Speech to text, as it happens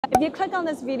If you click on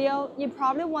this video, you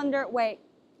probably wonder, wait,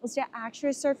 is there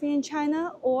actually surfing in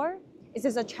China, or is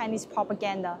this a Chinese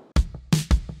propaganda?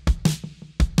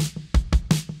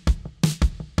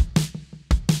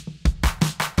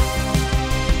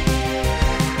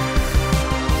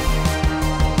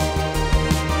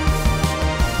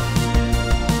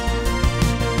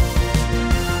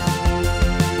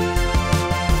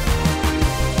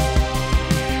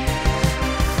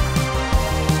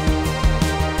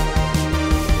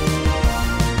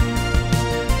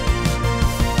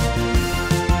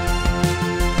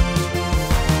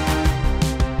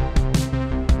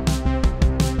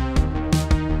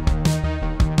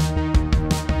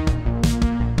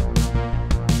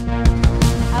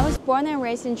 Born and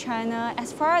raised in China,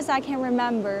 as far as I can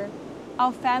remember,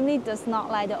 our family does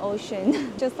not like the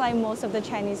ocean, just like most of the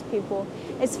Chinese people.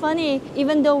 It's funny,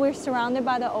 even though we're surrounded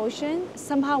by the ocean,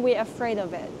 somehow we're afraid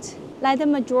of it. Like the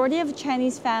majority of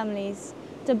Chinese families,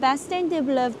 the best thing they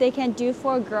believe they can do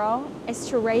for a girl is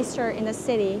to raise her in the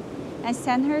city and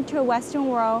send her to a Western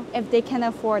world if they can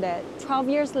afford it. 12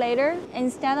 years later,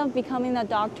 instead of becoming a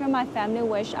doctor my family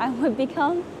wished I would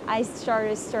become, I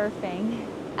started surfing.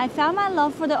 I found my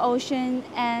love for the ocean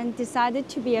and decided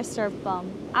to be a surf bum.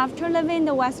 After living in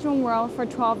the Western world for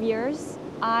 12 years,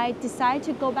 I decided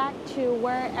to go back to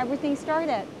where everything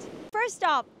started. First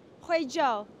stop,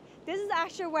 Huizhou. This is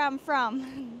actually where I'm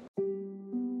from.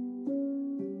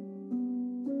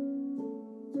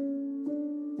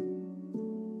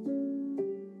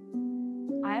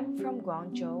 I'm from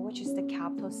Guangzhou, which is the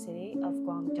capital city of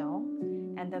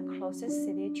Guangdong, and the closest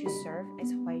city to surf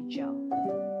is Huizhou.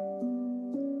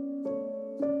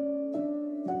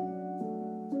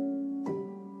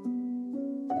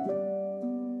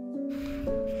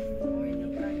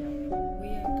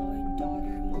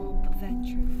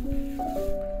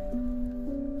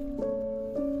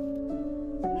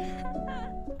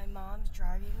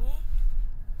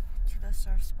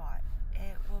 Surf spot.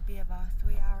 It will be about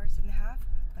 3 hours and a half,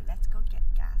 but let's go get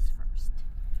gas first.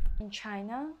 In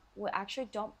China, we actually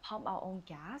don't pump our own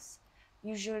gas.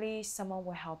 Usually someone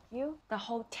will help you. The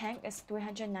whole tank is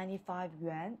 395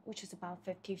 yuan, which is about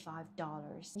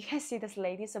 $55. You can see this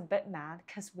lady's a bit mad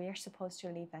because we're supposed to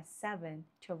leave at 7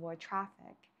 to avoid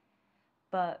traffic.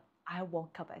 But I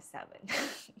woke up at 7.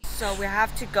 So we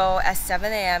have to go at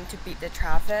 7 a.m. to beat the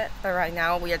traffic, but right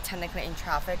now we are technically in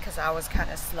traffic because I was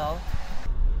kind of slow.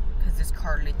 Because this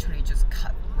car literally just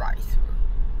cut right through.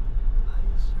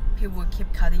 People will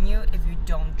keep cutting you if you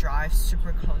don't drive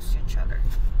super close to each other.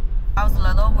 I was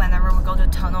little, whenever we go to a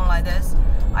tunnel like this,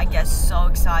 I get so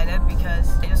excited because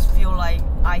I just feel like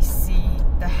I see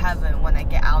the heaven when I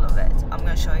get out of it. I'm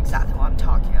going to show you exactly what I'm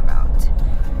talking about.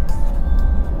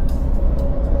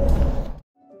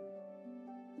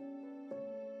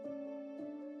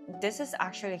 This is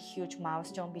actually a huge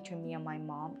milestone between me and my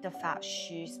mom. The fact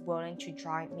she's willing to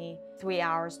drive me 3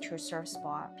 hours to a surf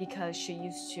spot because she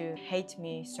used to hate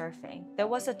me surfing. There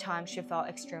was a time she felt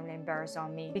extremely embarrassed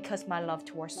on me because my love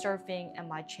towards surfing and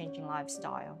my changing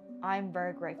lifestyle. I'm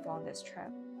very grateful on this trip.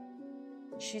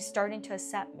 She's starting to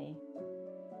accept me.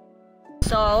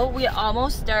 So we're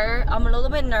almost there. I'm a little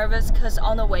bit nervous because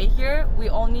on the way here, we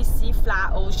only see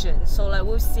flat ocean. So like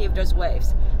we'll see if there's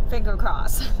waves. Finger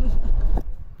crossed.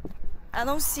 I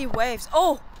don't see waves.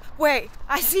 Oh, wait,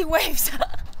 I see waves.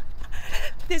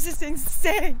 This is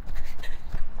insane.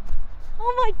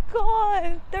 Oh my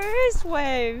god, there is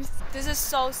waves. This is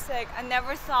so sick. I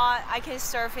never thought I can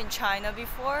surf in China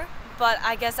before, but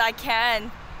I guess I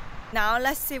can. Now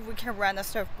let's see if we can rent a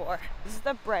surfboard. This is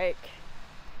the break,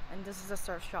 and this is a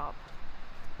surf shop.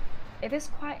 It is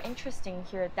quite interesting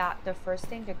here that the first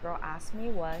thing the girl asked me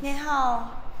was, 你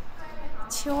好，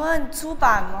请问租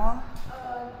板吗？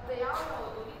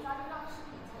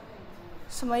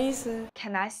什么意思？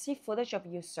 Can I see footage of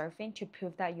you surfing to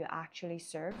prove that you actually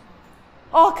surf?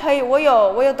 哦，可以，我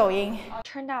有抖音。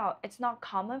 Turned out it's not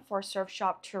common for a surf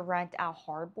shop to rent out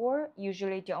hardboard.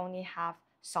 Usually they only have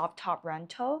soft top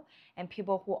rental, and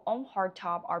people who own hard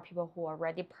top are people who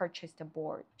already purchased the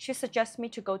board. She suggests me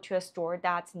to go to a store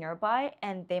that's nearby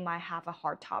and they might have a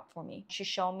hard top for me. She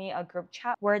showed me a group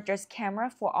chat where there's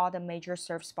camera for all the major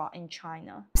surf spots in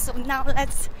China. So now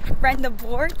let's rent the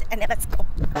board and then let's go.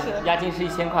 押金是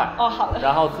1000块。哦，好的。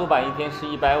然后租板1天是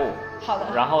150。好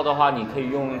的。然后的话，你可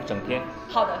以用整天。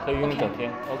好的。可以用整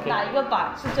天。OK。哪一个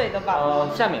板是对的板？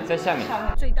下面，在下面。下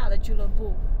面最大的俱乐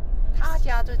部。他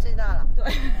家最大了。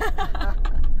对。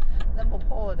那么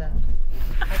破的。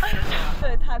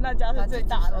对，他那家是最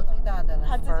大的。最大的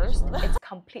了。First, it's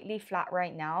completely flat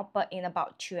right now, but in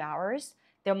about 2 hours,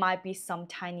 there might be some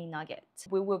tiny nuggets.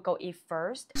 We will go eat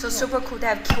first. So super cool to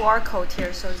have QR code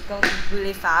here, so it's going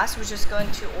really fast. We're just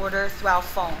going to order through our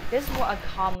phone. This is what a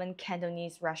common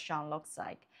Cantonese restaurant looks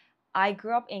like. I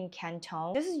grew up in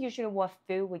Canton. This is usually what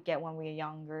food we get when we're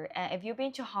younger. And if you've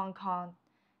been to Hong Kong,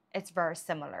 it's very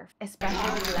similar,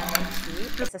 especially with lemon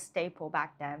tea. It's a staple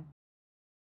back then.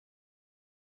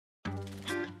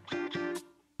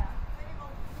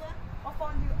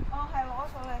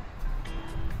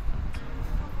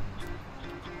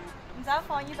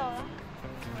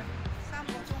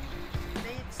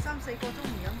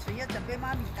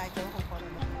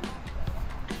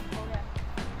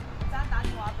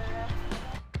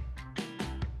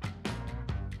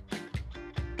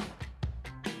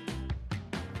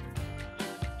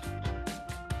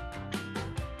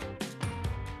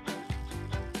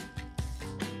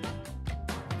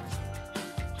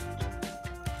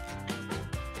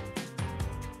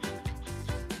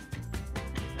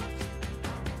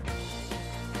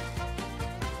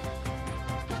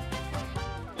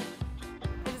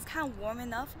 Warm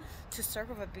enough to surf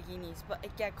with bikinis, but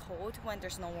it gets cold when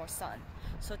there's no more sun.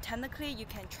 So technically you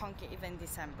can truncate even in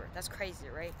December. That's crazy,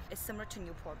 right? It's similar to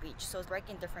Newport Beach, so it's right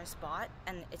in different spot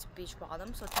and it's beach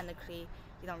bottom, so technically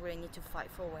you don't really need to fight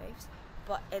for waves.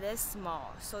 But it is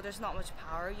small, so there's not much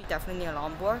power. You definitely need a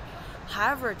longboard.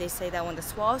 However, they say that when the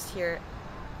swells here,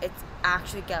 it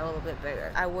actually get a little bit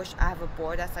bigger. I wish I have a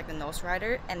board that's like a nose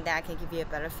rider and that can give you a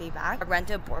better feedback. I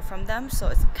rented a board from them, so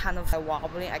it's kind of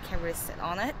wobbly. I can't really sit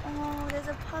on it. Oh, there's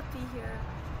a puppy here.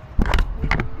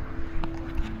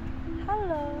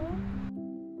 Hello.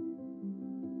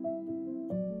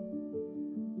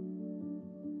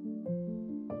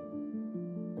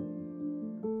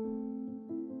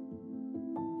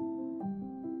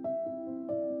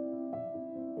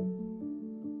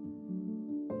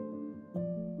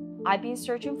 I've been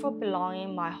searching for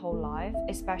belonging my whole life,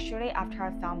 especially after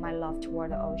I found my love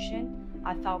toward the ocean.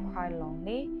 I felt quite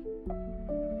lonely.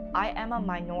 I am a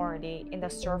minority in the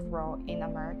surf world in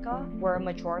America, where a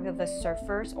majority of the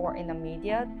surfers or in the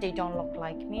media, they don't look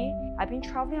like me. I've been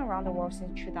traveling around the world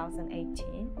since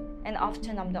 2018, and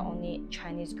often I'm the only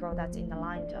Chinese girl that's in the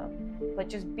lineup. But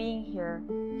just being here,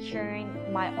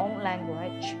 hearing my own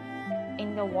language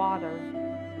in the water,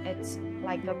 it's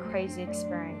like a crazy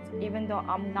experience. Even though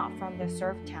I'm not from the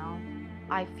surf town,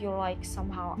 I feel like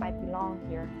somehow I belong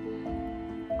here.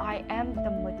 I am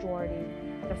the majority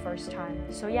the first time.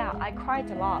 So yeah, I cried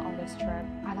a lot on this trip.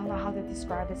 I don't know how to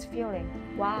describe this feeling.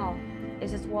 Wow,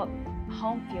 is this what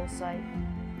home feels like?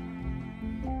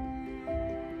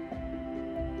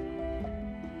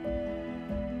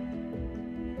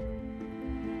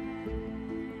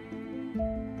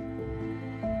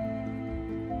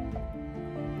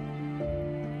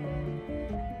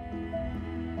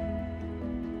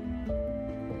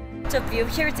 The view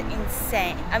here is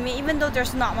insane. I mean, even though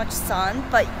there's not much sun,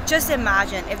 but just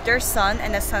imagine if there's sun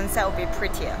and the sunset would be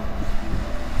prettier.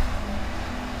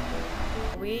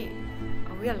 Are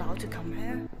we allowed to come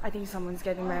here? I think someone's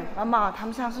getting married. Mama, 他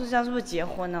们现在是不是结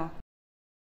婚呢？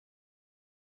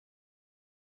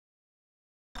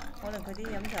可能佢啲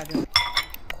飲茶店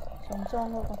送裝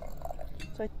嗰個，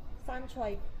再生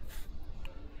菜、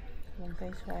皇帝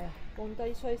菜啊，皇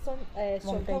帝菜上湯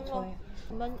咯。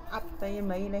咁樣鴨髀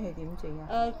尾你係點整啊？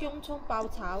薑葱爆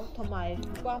炒同埋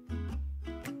瓜。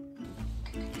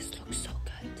This looks so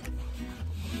good.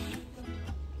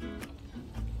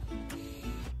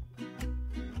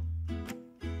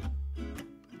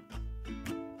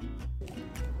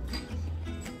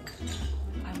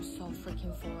 I'm so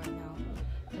freaking full right now.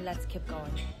 Let's keep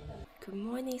going. Good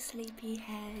morning,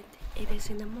 sleepyhead. It is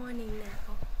in the morning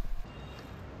now.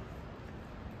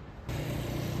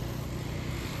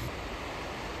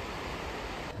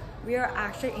 We are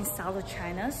actually in south of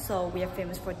China, so we are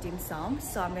famous for dim sum.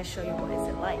 So I'm gonna show you what is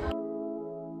it like.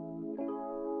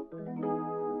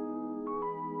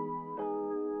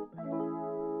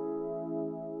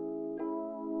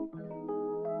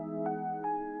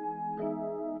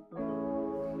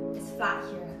 It's flat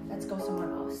here. Let's go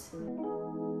somewhere else.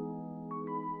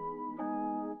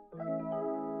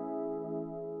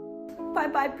 Bye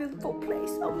bye, beautiful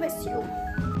place. I'll miss you.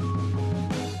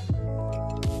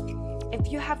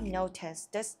 If you have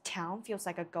noticed, this town feels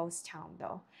like a ghost town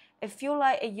though. It feels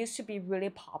like it used to be really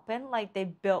poppin', like they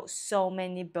built so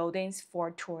many buildings for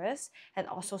tourists and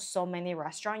also so many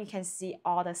restaurants. You can see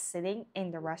all the sitting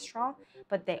in the restaurant,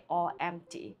 but they all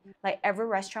empty. Like every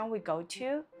restaurant we go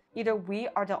to, either we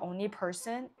are the only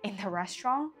person in the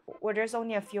restaurant or there's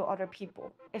only a few other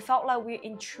people. It felt like we're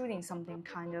intruding something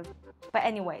kind of. But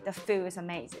anyway, the food is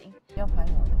amazing. 要排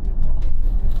我的，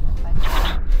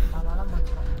妈妈那么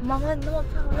丑。妈妈，你那么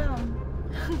漂亮。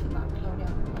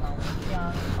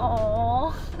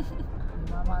哦，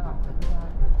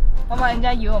妈妈人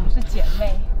家以为我们是姐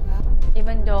妹。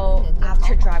Even though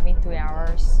after driving 3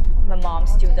 hours, my mom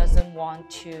still doesn't want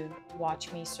to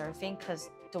watch me surfing because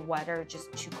the weather is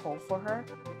just too cold for her.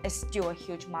 It's still a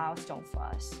huge milestone for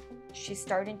us. She's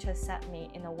starting to accept me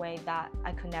in a way that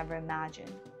I could never imagine.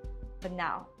 But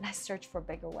now, let's search for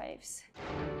bigger waves.